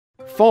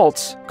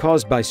Faults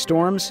caused by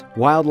storms,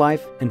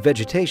 wildlife, and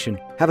vegetation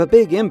have a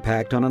big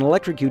impact on an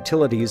electric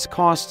utility's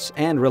costs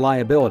and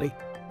reliability.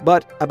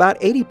 But about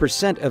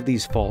 80% of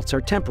these faults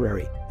are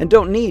temporary and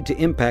don't need to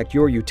impact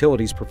your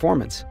utility's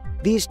performance.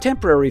 These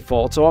temporary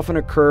faults often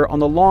occur on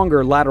the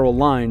longer lateral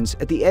lines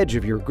at the edge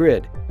of your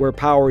grid, where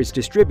power is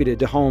distributed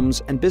to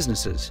homes and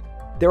businesses.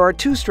 There are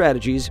two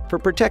strategies for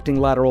protecting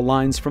lateral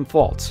lines from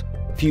faults: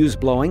 fuse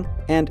blowing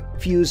and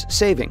fuse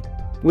saving.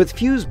 With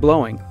fuse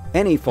blowing,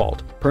 any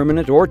fault,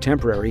 permanent or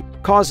temporary,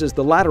 causes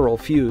the lateral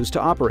fuse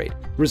to operate,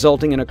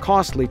 resulting in a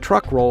costly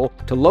truck roll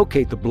to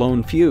locate the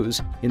blown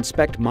fuse,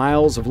 inspect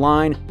miles of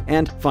line,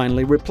 and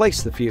finally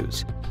replace the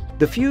fuse.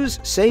 The fuse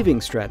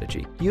saving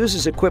strategy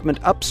uses equipment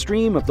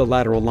upstream of the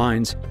lateral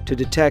lines to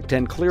detect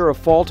and clear a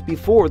fault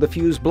before the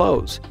fuse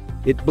blows.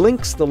 It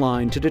blinks the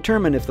line to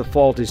determine if the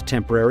fault is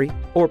temporary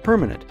or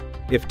permanent.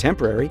 If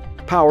temporary,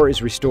 power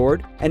is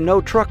restored and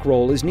no truck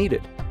roll is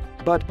needed.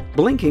 But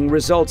blinking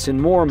results in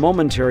more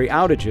momentary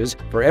outages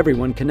for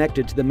everyone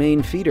connected to the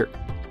main feeder.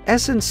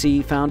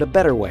 S&C found a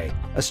better way,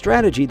 a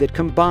strategy that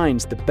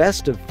combines the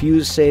best of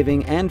fuse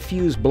saving and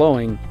fuse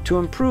blowing to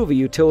improve a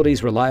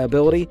utility's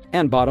reliability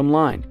and bottom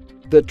line.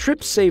 The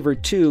TripSaver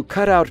II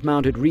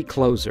Cutout-Mounted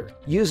Recloser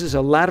uses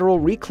a lateral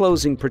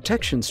reclosing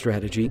protection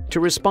strategy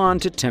to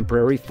respond to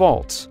temporary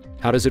faults.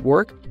 How does it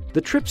work?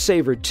 The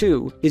TripSaver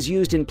II is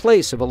used in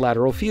place of a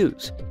lateral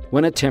fuse.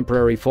 When a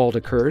temporary fault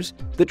occurs,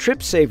 the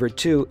TripSaver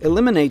II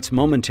eliminates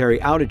momentary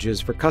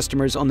outages for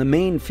customers on the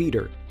main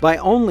feeder by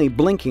only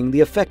blinking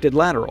the affected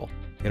lateral.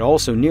 It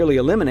also nearly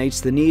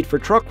eliminates the need for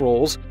truck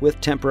rolls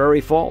with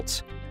temporary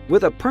faults.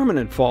 With a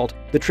permanent fault,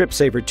 the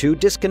TripSaver II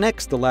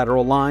disconnects the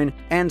lateral line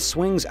and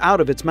swings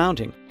out of its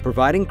mounting,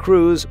 providing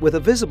crews with a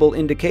visible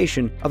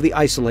indication of the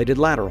isolated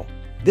lateral.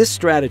 This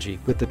strategy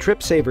with the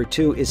TripSaver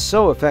II is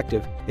so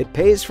effective, it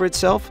pays for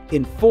itself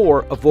in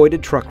 4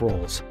 avoided truck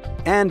rolls.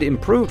 And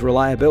improved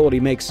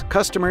reliability makes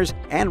customers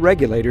and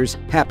regulators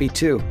happy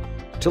too.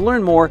 To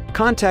learn more,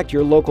 contact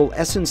your local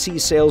S&C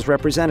sales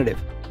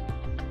representative